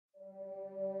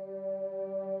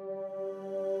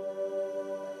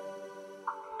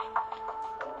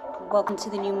Welcome to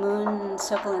the new moon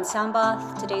circle and sound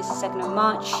bath. Today's the 2nd of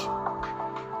March.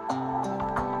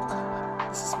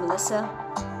 This is Melissa.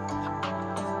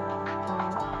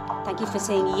 Thank you for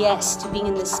saying yes to being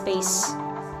in this space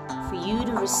for you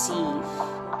to receive.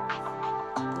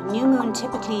 The new moon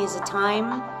typically is a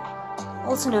time,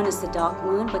 also known as the dark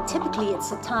moon, but typically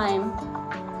it's a time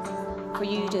for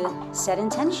you to set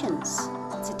intentions.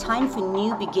 It's a time for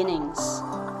new beginnings.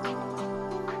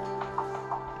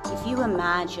 If you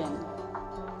imagine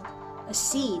a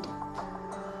seed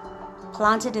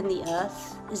planted in the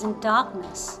earth is in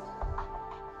darkness.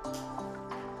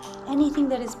 Anything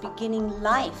that is beginning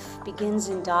life begins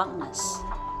in darkness.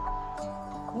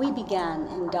 We began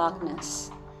in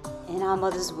darkness in our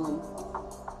mother's womb.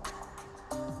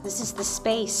 This is the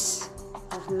space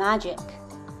of magic.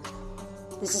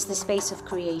 This is the space of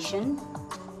creation.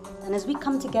 And as we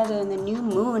come together in the new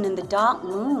moon and the dark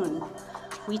moon,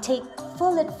 we take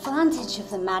full advantage of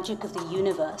the magic of the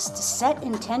universe to set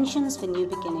intentions for new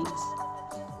beginnings.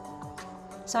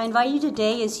 So I invite you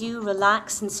today, as you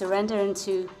relax and surrender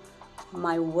into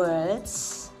my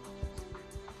words,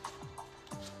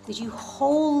 that you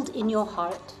hold in your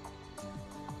heart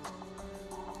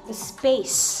the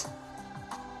space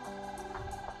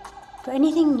for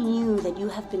anything new that you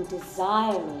have been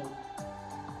desiring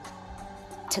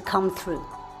to come through.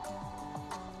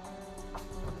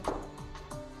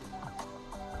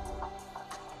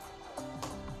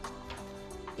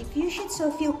 If you should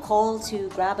so feel called to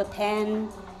grab a pen,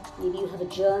 maybe you have a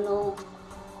journal,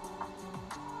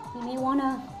 you may want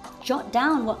to jot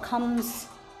down what comes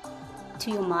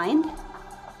to your mind.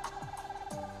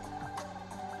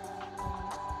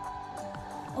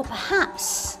 Or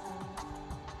perhaps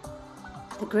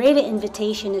the greater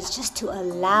invitation is just to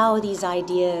allow these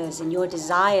ideas and your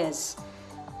desires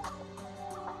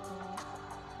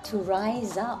to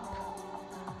rise up.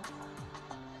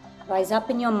 Rise up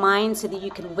in your mind so that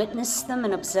you can witness them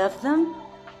and observe them.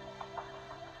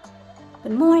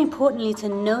 But more importantly, to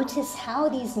notice how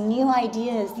these new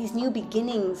ideas, these new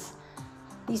beginnings,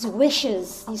 these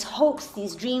wishes, these hopes,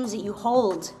 these dreams that you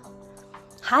hold,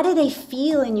 how do they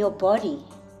feel in your body?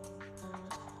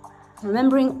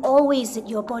 Remembering always that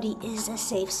your body is a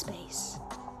safe space.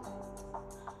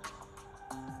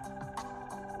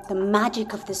 The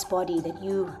magic of this body that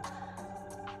you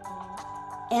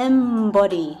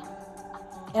embody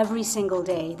every single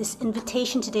day. This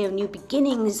invitation today of new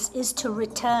beginnings is to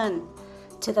return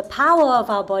to the power of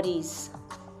our bodies,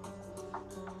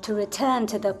 to return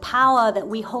to the power that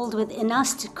we hold within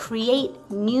us to create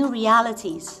new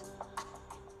realities.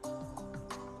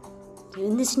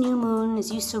 In this new moon,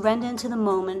 as you surrender into the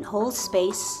moment, hold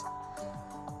space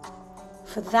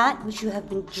for that which you have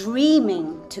been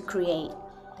dreaming to create,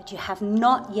 that you have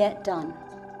not yet done.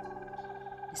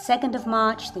 The 2nd of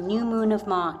March, the new moon of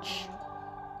March.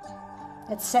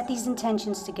 Let's set these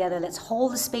intentions together. Let's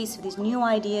hold the space for these new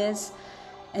ideas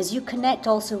as you connect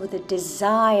also with the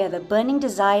desire, the burning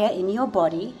desire in your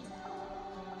body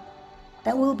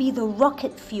that will be the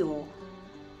rocket fuel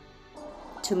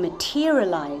to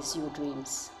materialize your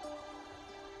dreams,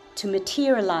 to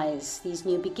materialize these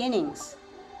new beginnings.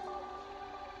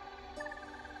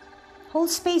 Hold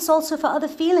space also for other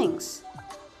feelings.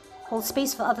 Hold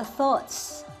space for other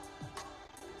thoughts.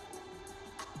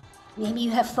 Maybe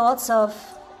you have thoughts of,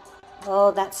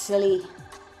 oh, that's silly,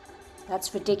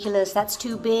 that's ridiculous, that's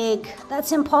too big,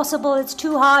 that's impossible, it's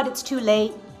too hard, it's too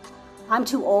late, I'm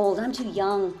too old, I'm too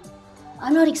young,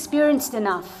 I'm not experienced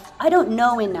enough, I don't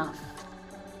know enough.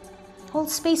 Hold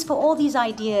space for all these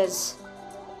ideas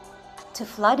to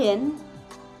flood in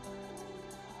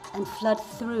and flood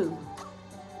through.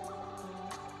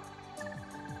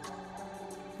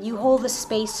 You hold the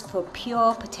space for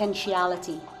pure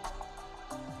potentiality.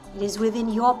 It is within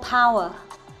your power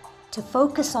to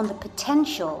focus on the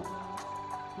potential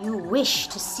you wish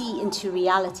to see into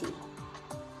reality.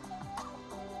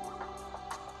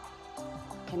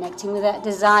 Connecting with that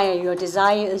desire, your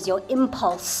desire is your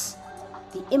impulse,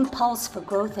 the impulse for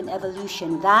growth and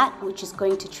evolution, that which is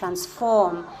going to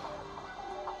transform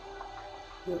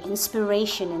your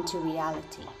inspiration into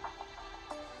reality.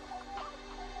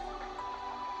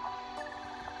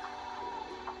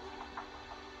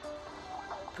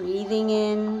 Breathing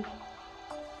in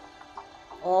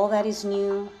all that is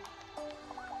new,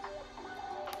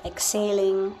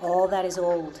 exhaling all that is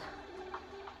old.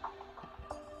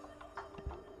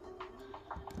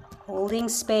 Holding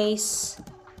space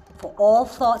for all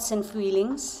thoughts and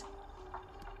feelings,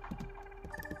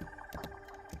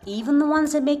 even the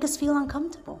ones that make us feel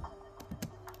uncomfortable.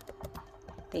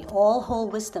 They all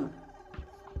hold wisdom.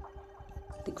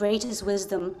 The greatest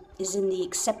wisdom is in the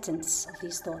acceptance of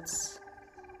these thoughts.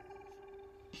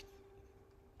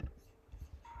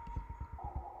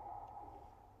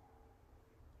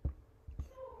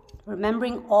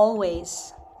 remembering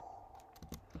always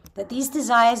that these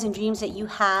desires and dreams that you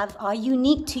have are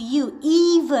unique to you,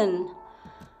 even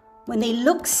when they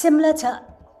look similar to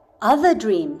other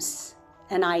dreams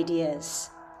and ideas.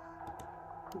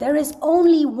 There is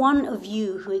only one of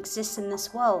you who exists in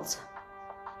this world.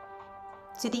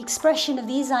 So the expression of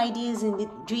these ideas and the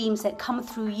dreams that come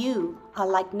through you are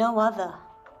like no other.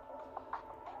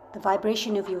 The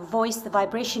vibration of your voice, the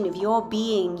vibration of your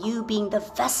being, you being the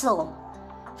vessel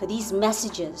for these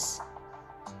messages,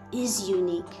 is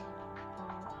unique.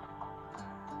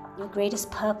 Your greatest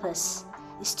purpose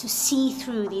is to see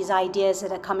through these ideas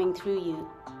that are coming through you.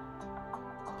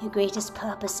 Your greatest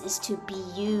purpose is to be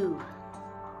you.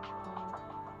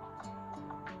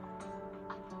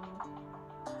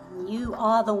 You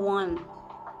are the one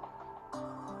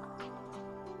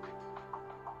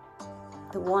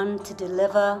to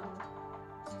deliver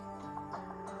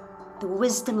the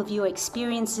wisdom of your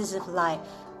experiences of life.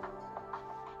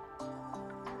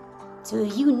 So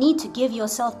if you need to give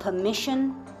yourself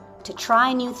permission to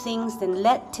try new things, then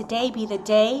let today be the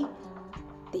day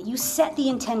that you set the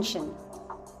intention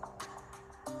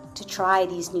to try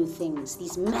these new things,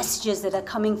 these messages that are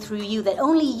coming through you that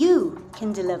only you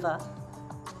can deliver.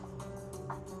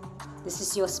 This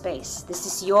is your space. This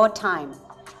is your time.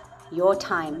 Your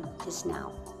time is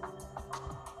now.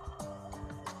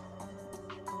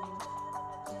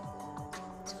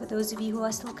 So for those of you who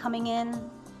are still coming in,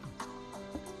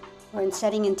 or in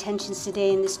setting intentions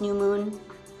today in this new moon,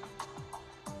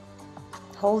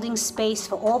 holding space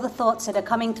for all the thoughts that are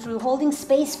coming through, holding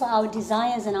space for our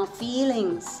desires and our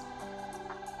feelings.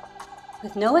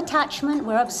 With no attachment,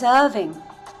 we're observing.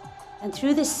 And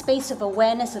through this space of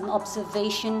awareness and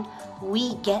observation,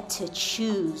 we get to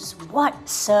choose what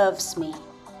serves me,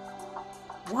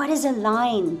 what is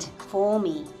aligned for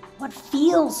me, what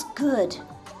feels good.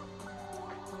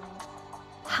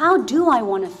 How do I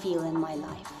want to feel in my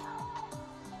life?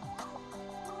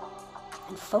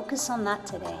 And focus on that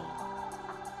today.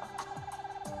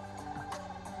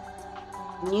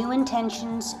 New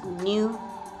intentions, new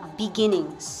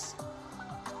beginnings.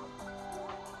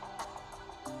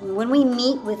 When we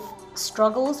meet with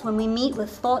struggles, when we meet with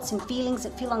thoughts and feelings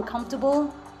that feel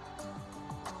uncomfortable,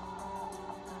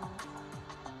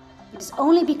 it is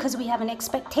only because we have an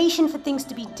expectation for things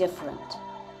to be different.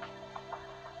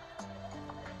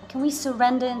 Can we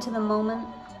surrender into the moment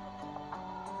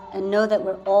and know that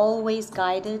we're always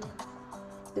guided,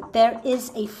 that there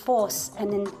is a force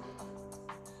and an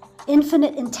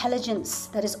infinite intelligence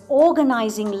that is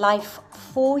organizing life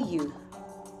for you?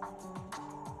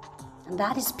 And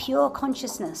that is pure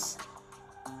consciousness,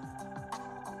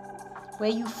 where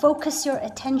you focus your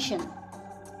attention,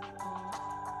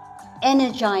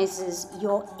 energizes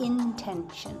your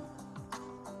intention.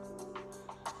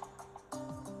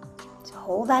 So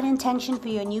hold that intention for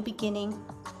your new beginning.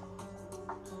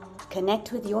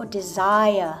 Connect with your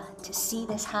desire to see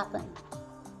this happen.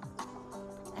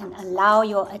 And allow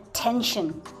your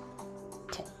attention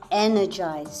to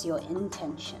energize your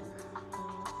intention.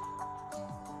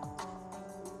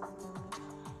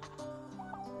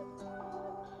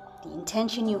 The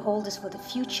intention you hold is for the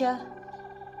future.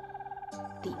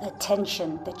 The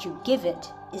attention that you give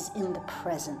it is in the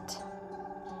present.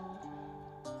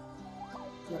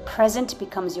 Your present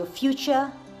becomes your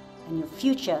future, and your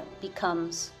future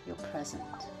becomes your present.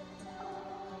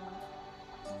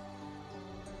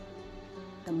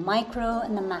 The micro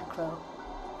and the macro,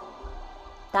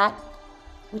 that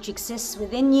which exists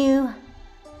within you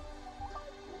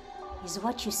is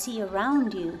what you see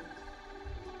around you.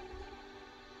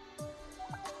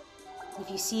 If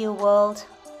you see a world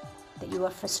that you are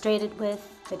frustrated with,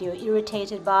 that you're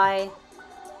irritated by,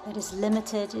 that is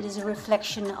limited, it is a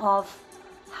reflection of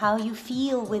how you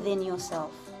feel within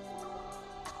yourself.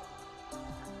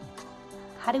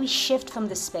 How do we shift from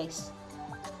this space?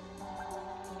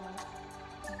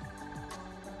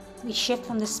 We shift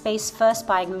from this space first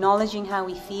by acknowledging how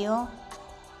we feel,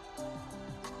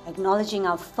 acknowledging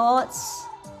our thoughts,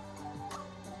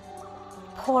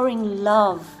 pouring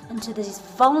love into these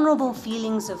vulnerable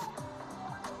feelings of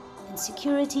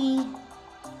insecurity,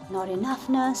 not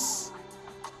enoughness,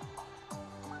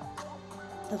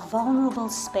 the vulnerable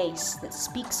space that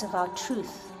speaks of our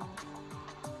truth.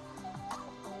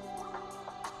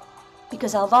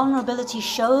 Because our vulnerability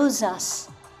shows us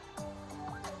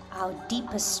our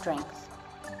deepest strength.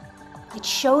 It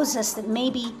shows us that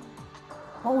maybe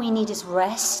what we need is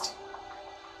rest,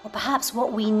 or perhaps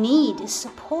what we need is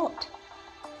support.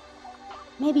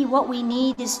 Maybe what we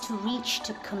need is to reach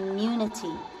to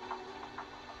community.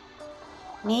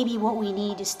 Maybe what we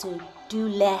need is to do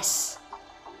less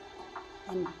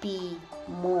and be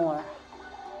more.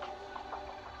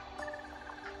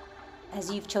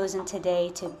 as you've chosen today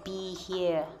to be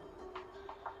here,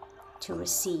 to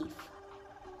receive.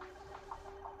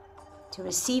 To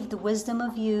receive the wisdom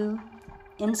of you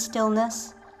in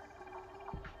stillness,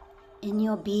 in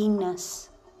your beingness,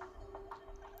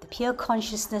 the pure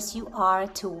consciousness you are,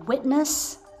 to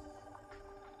witness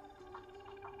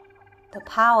the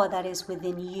power that is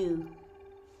within you,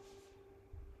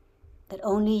 that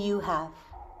only you have.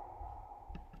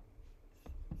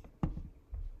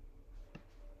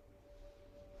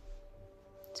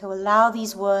 So allow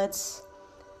these words,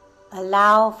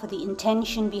 allow for the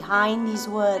intention behind these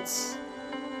words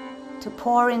to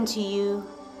pour into you,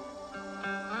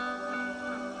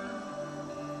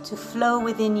 to flow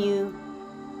within you.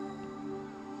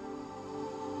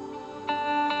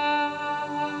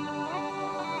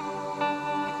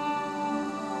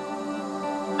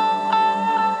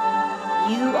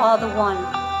 You are the one,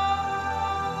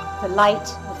 the light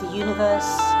of the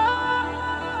universe.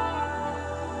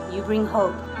 You bring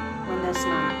hope when there's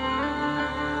none.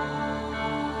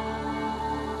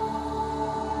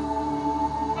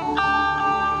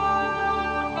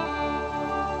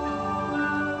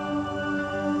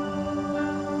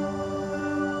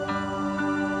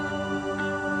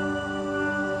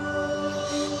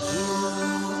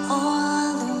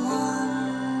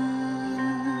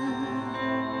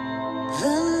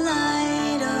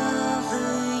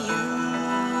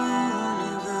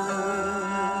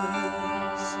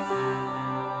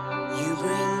 You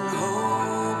bring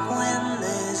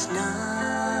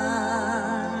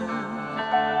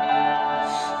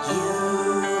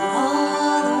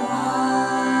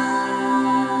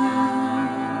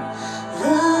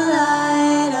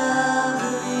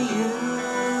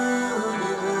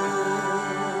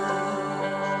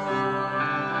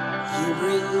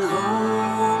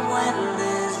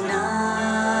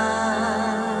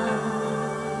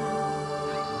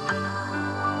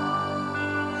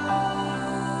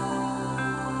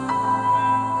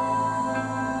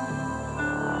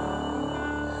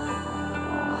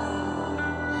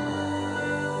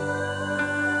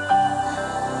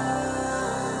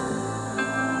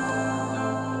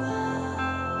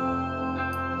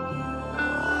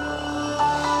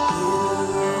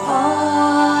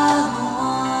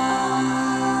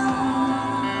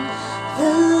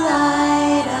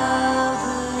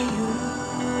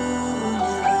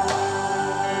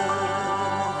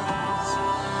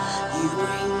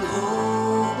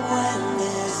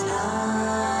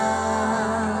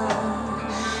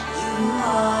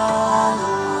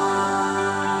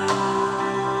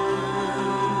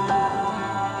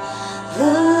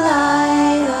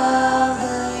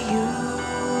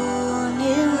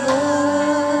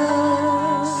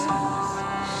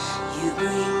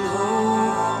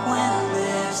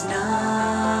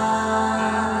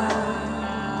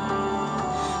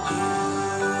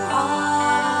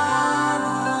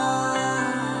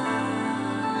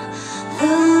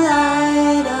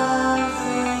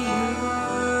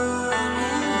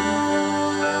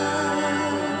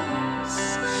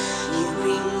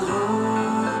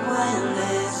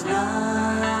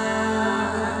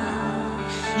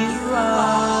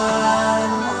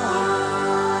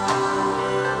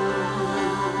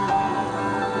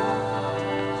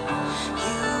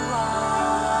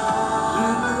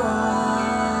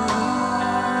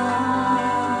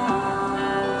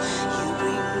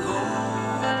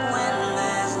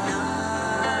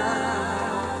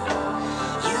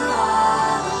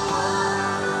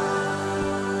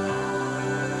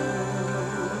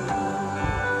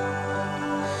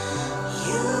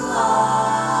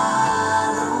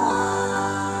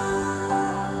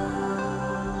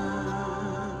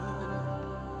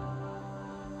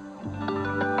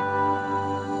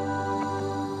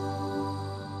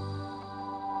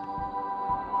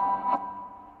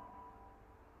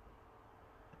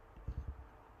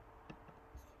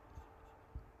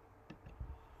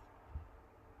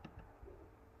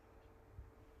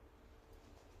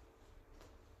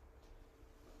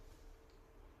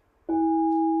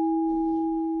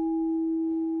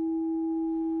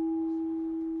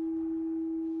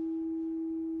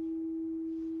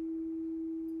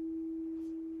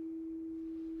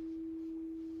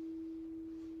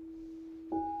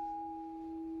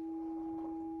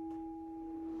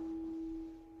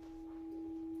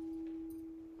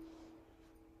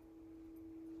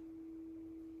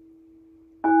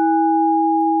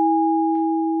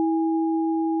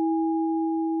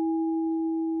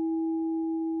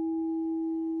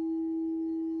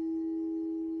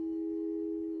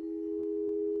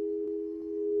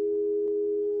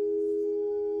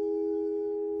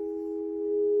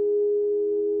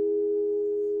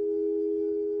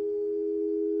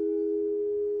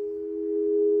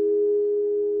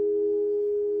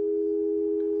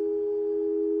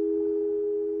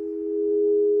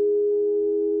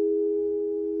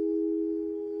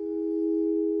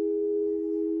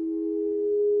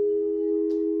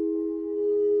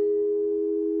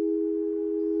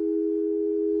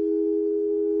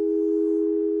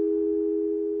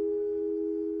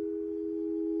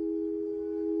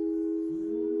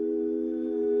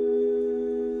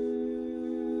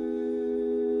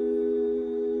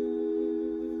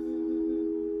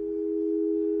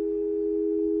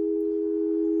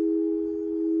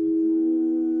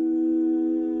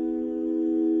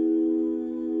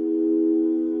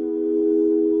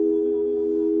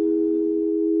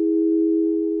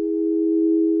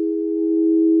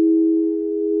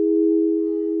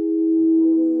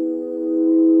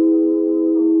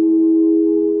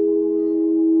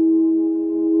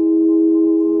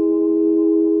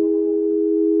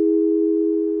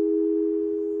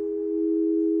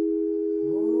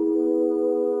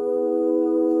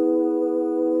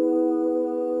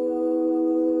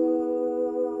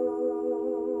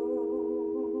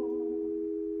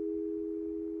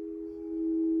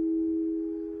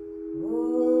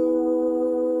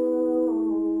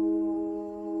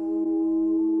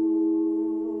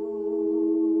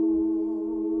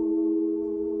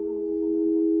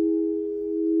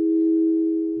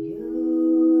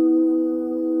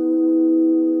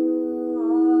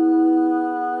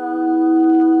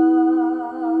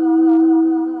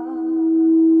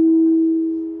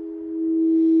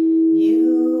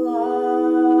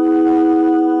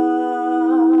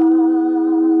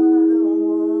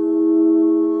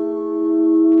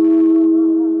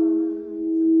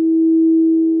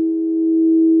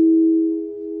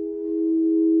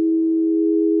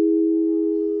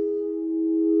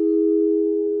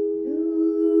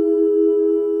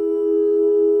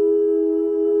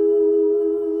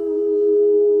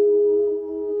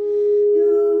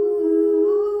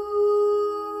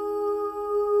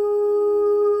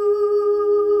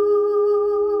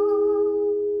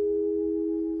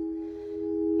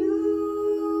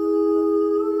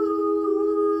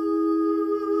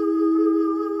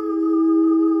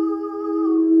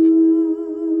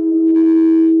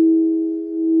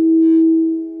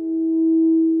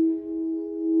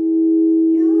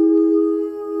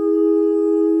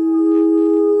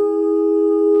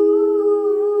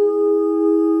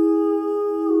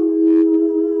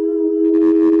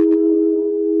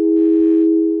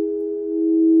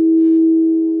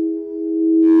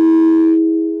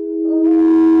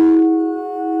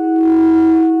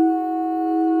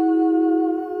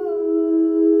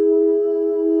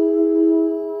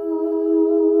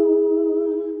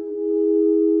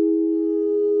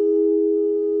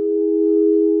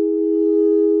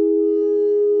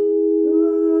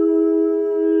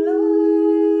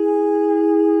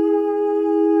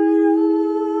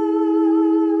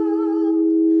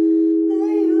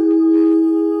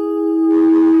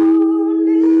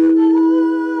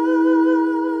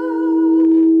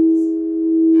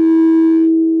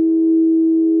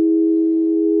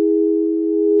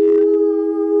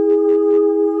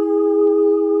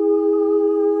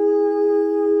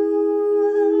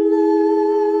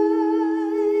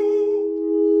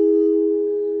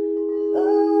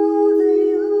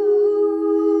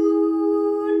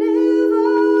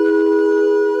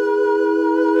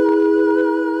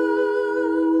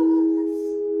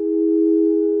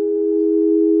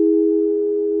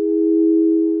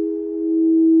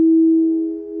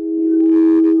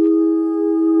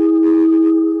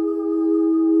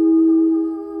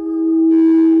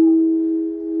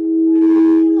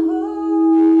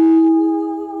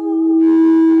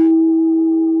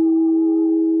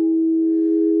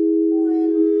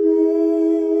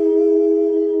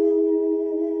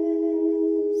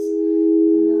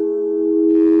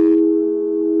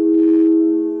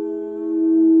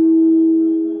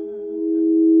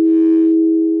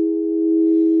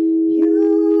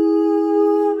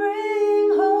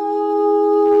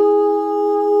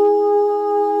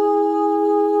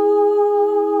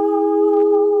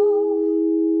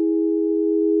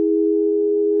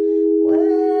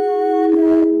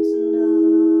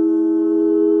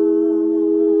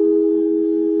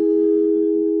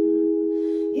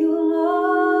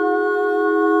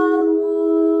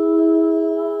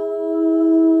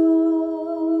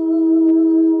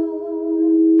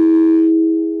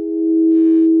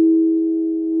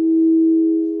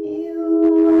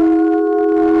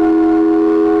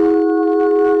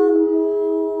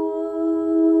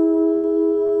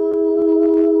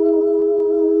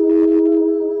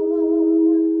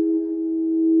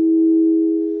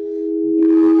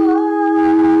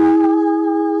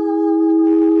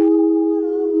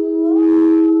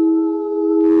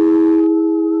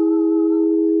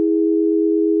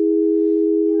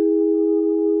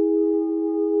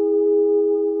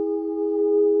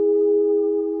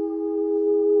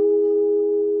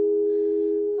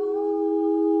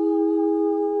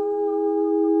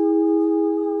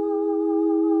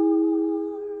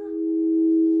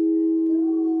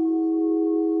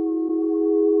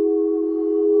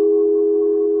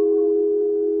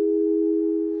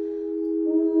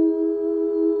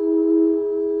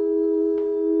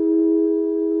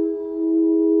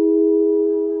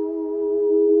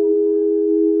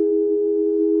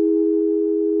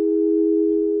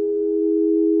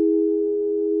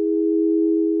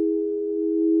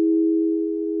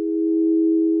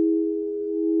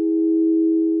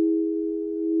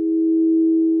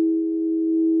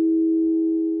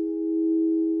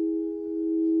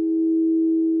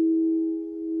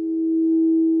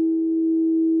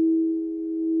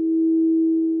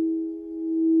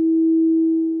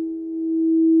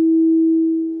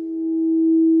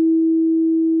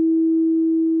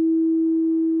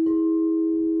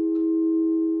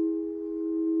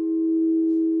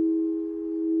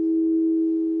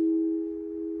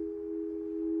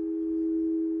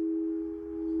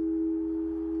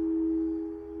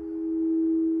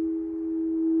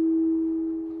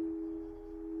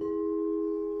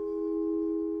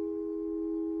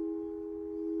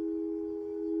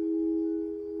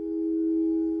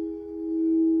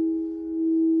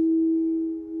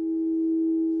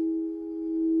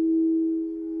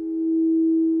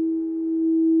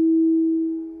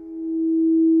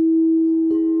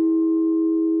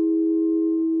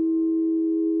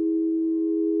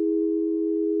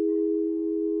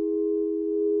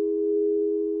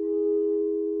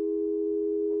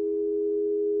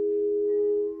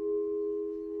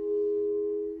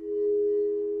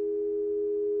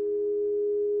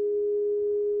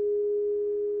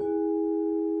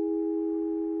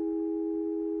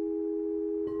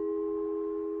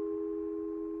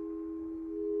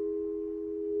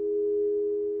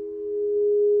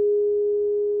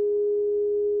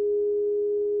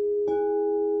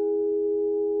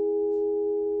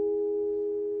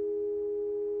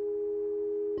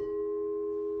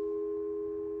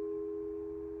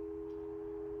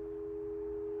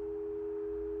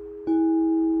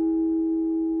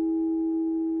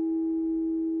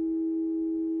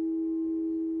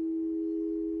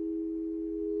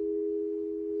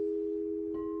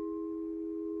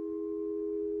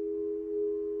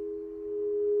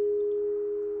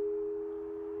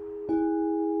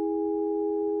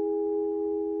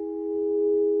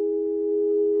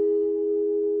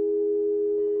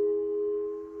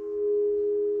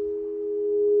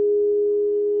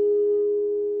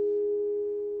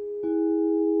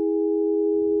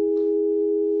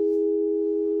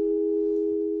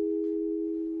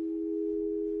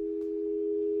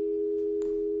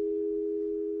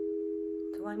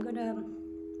I'm going to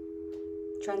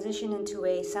transition into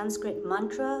a Sanskrit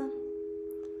mantra.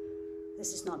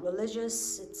 This is not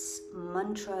religious, it's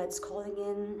mantra, it's calling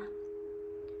in.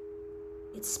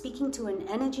 It's speaking to an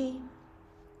energy.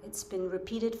 It's been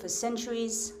repeated for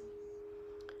centuries.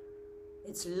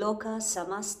 It's Loka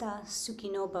Samasta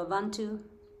Sukhino Bhavantu.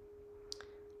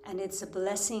 And it's a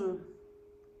blessing.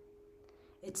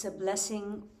 It's a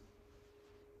blessing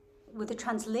with a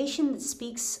translation that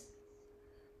speaks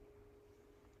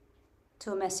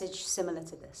to a message similar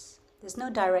to this. There's no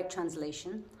direct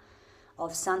translation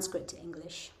of Sanskrit to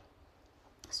English.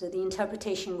 So the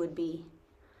interpretation would be,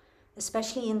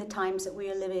 especially in the times that we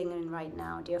are living in right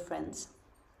now, dear friends,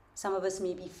 some of us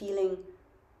may be feeling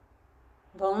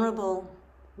vulnerable,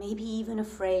 maybe even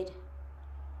afraid.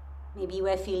 Maybe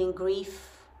we're feeling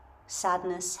grief,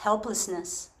 sadness,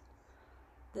 helplessness,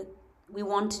 that we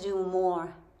want to do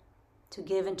more to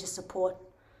give and to support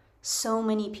so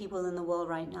many people in the world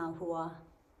right now who are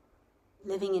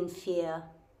living in fear,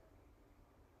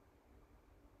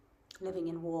 living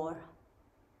in war,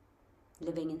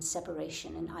 living in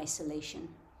separation and isolation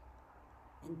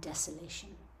and desolation.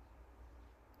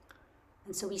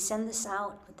 And so we send this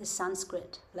out with the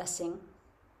Sanskrit blessing.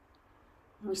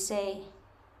 And we say,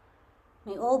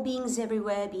 may all beings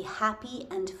everywhere be happy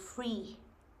and free.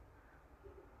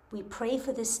 We pray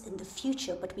for this in the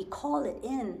future, but we call it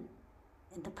in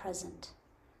the present.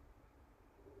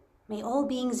 May all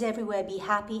beings everywhere be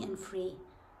happy and free.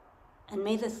 And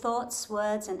may the thoughts,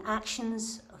 words, and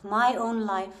actions of my own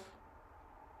life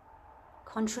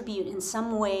contribute in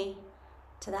some way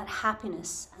to that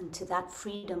happiness and to that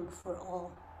freedom for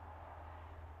all.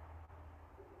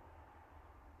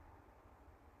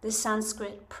 This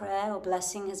Sanskrit prayer or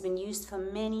blessing has been used for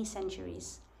many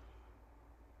centuries.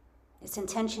 Its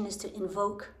intention is to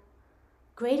invoke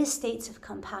greater states of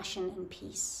compassion and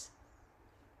peace.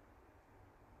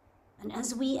 And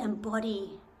as we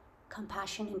embody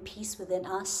compassion and peace within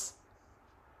us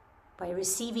by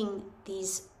receiving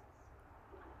these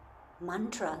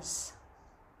mantras,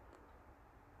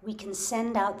 we can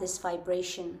send out this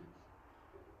vibration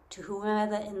to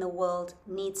whoever in the world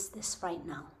needs this right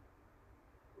now.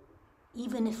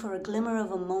 Even if for a glimmer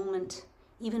of a moment,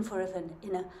 even for if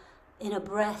in a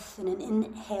breath, in an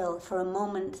inhale, for a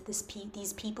moment, these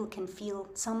people can feel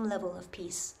some level of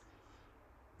peace,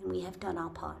 and we have done our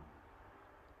part.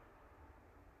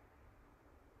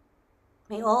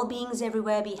 May all beings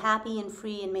everywhere be happy and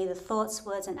free, and may the thoughts,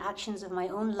 words, and actions of my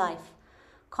own life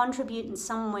contribute in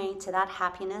some way to that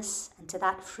happiness and to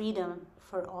that freedom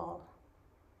for all.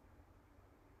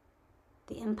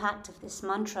 The impact of this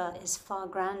mantra is far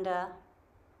grander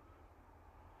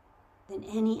than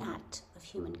any act of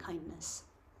human kindness.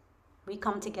 We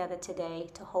come together today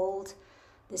to hold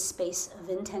this space of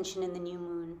intention in the new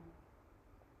moon,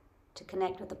 to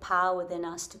connect with the power within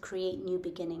us to create new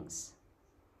beginnings.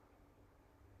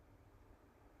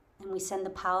 And we send the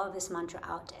power of this mantra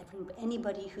out to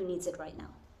anybody who needs it right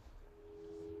now.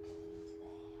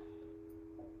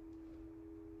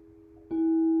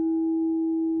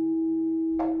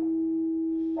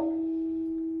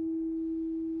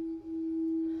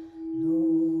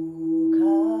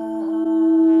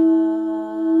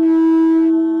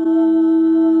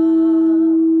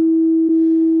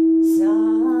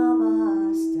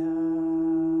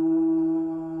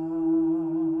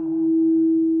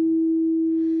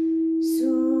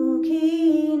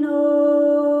 Sukhino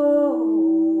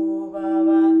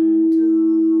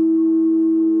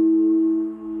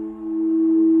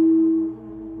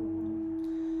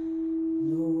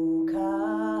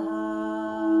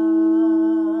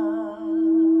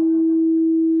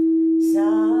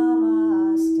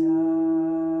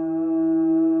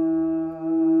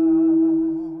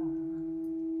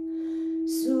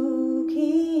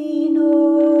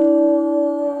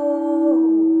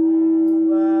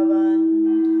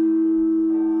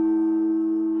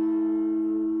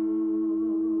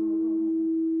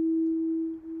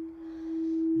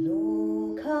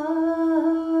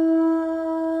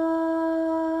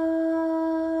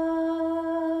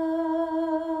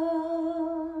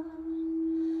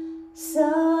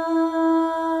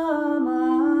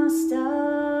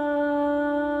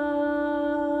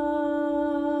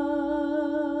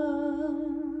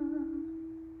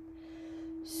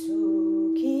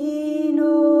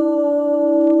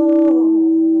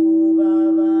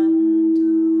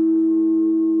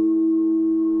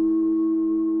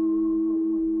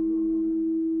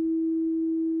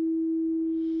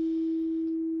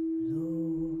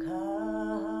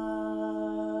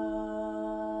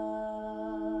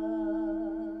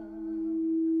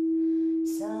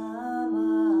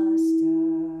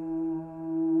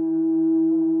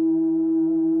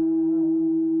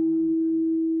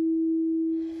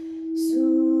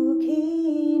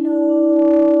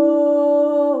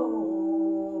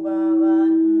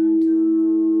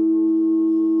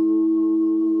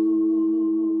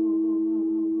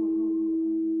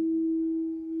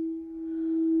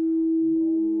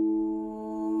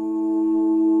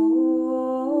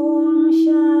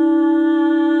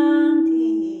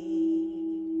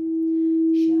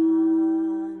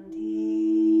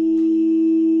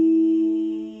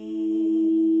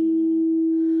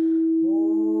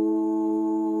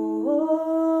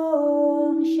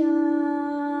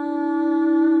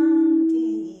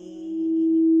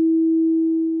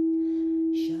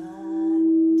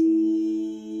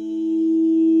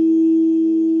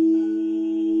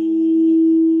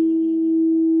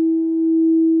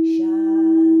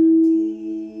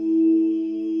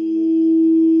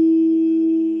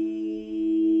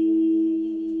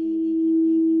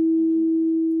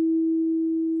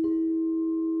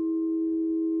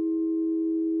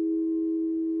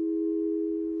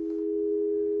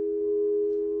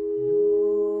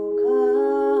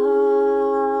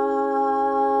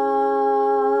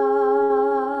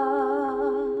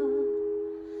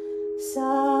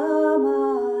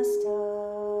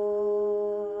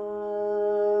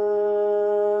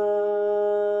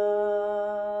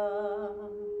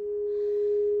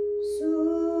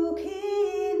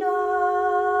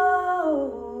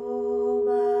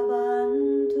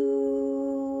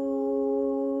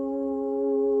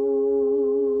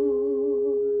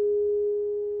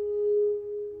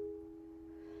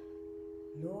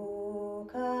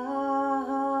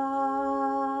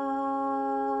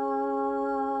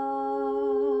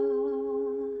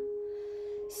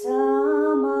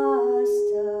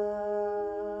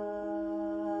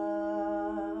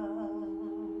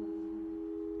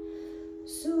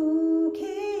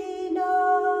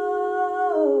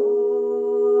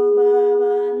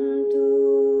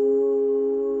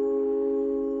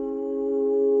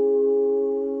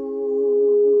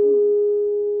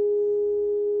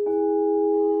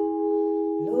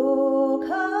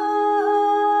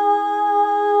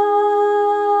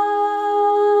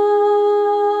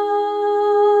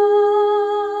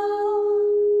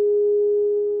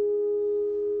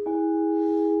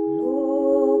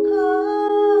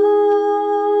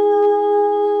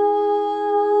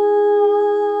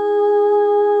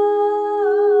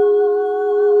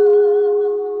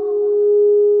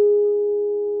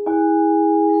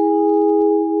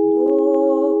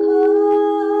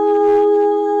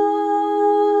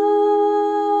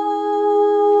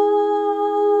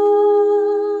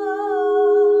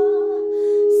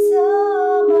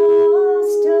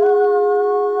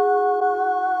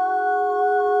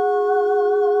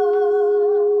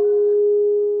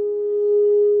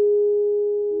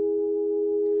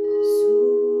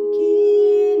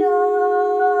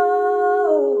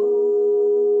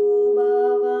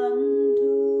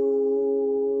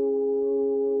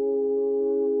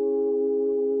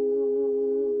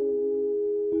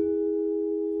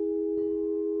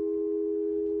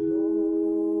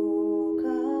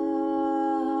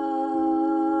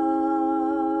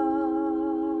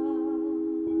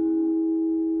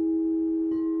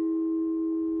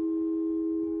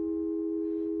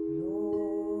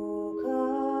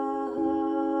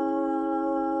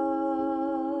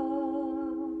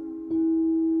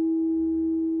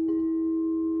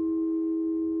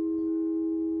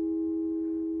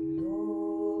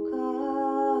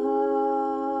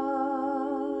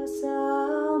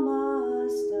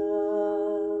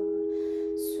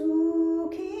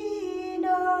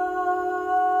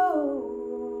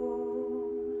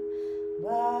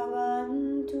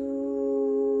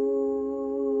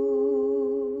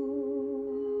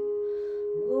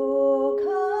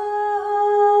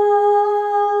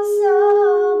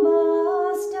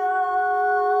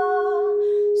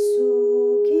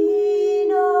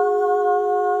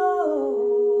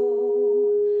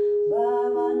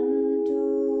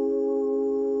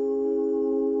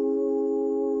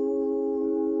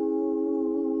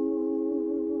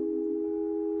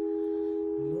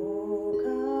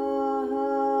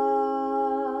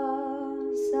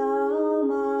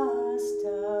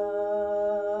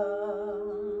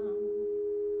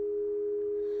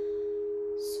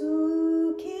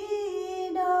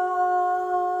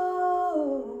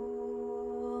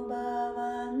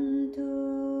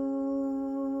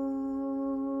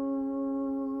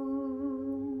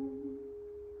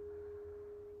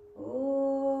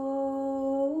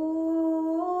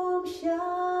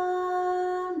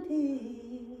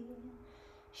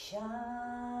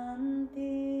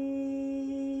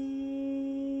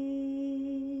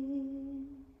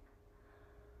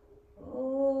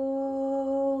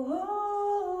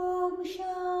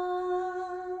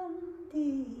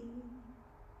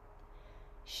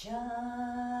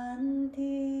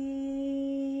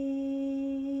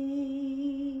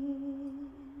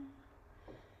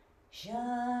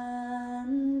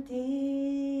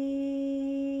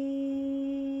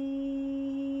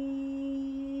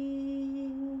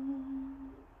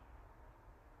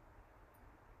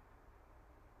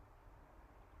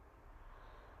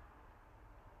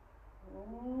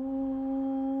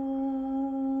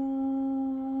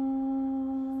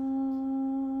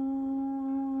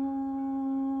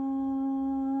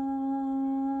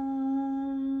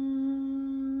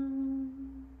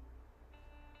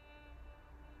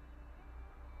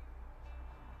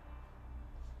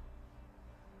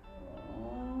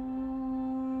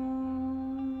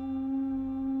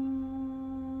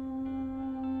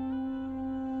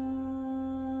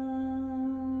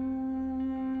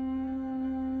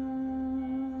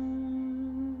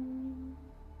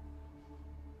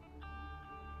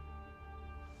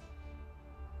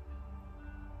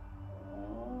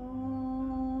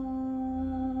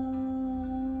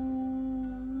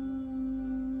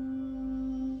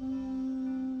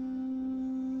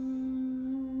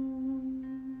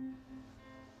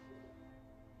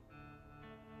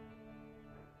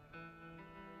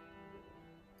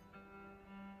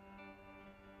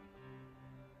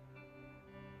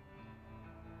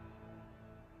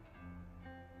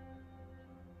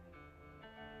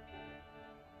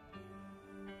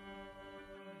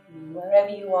Wherever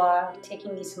you are,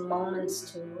 taking these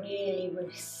moments to really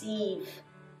receive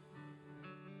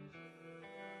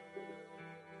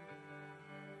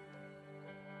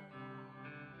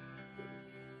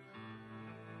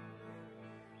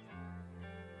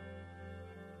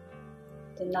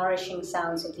the nourishing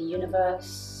sounds of the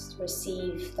universe.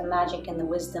 Receive the magic and the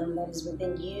wisdom that is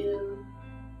within you.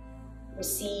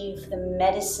 Receive the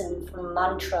medicine from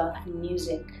mantra and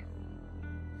music.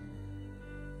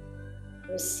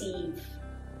 Receive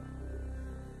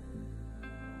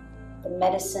the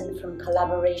medicine from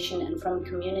collaboration and from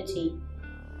community.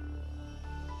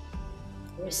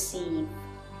 Receive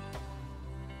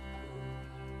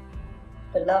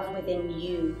the love within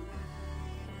you.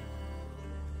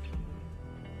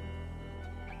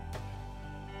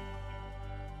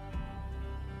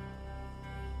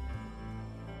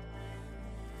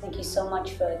 Thank you so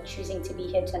much for choosing to be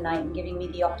here tonight and giving me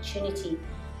the opportunity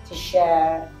to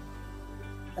share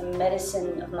the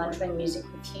medicine of mantra and music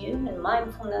with you and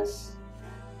mindfulness.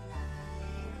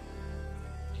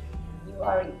 You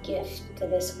are a gift to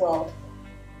this world,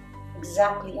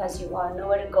 exactly as you are.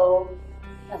 Nowhere to go,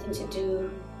 nothing to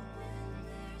do.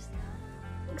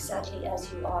 Exactly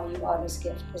as you are this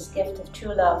gift of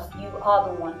true love. You are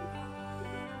the one.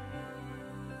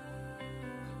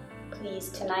 Please,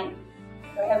 tonight,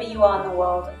 wherever you are in the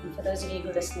world, and for those of you who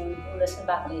are listening, who will listen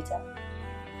back later,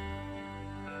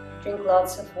 drink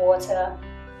lots of water.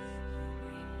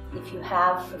 If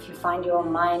you find your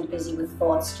mind busy with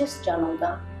thoughts, just journal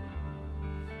them.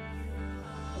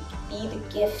 Be the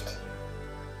gift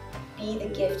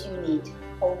you need.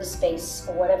 Hold the space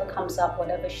for whatever comes up,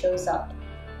 whatever shows up.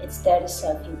 It's there to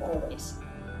serve you always.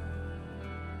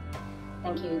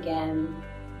 Thank you again,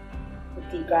 with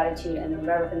deep gratitude and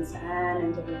reverence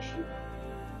and devotion.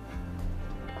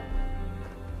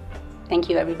 Thank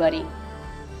you, everybody.